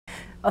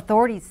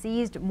Authorities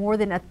seized more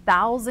than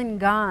 1,000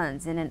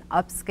 guns in an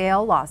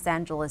upscale Los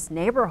Angeles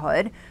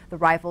neighborhood. The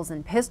rifles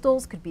and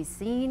pistols could be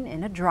seen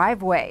in a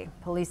driveway.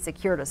 Police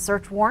secured a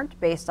search warrant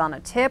based on a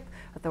tip.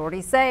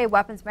 Authorities say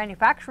weapons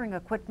manufacturing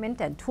equipment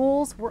and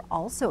tools were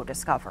also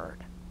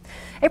discovered.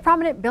 A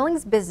prominent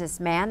Billings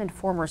businessman and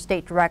former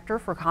state director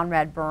for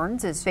Conrad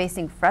Burns is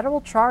facing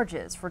federal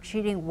charges for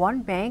cheating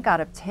one bank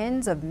out of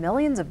tens of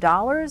millions of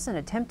dollars and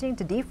attempting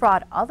to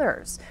defraud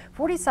others.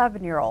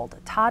 47-year-old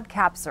Todd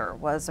Kapser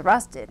was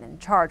arrested and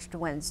charged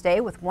Wednesday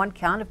with one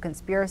count of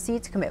conspiracy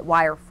to commit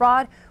wire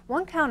fraud,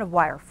 one count of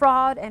wire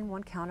fraud, and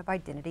one count of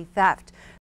identity theft.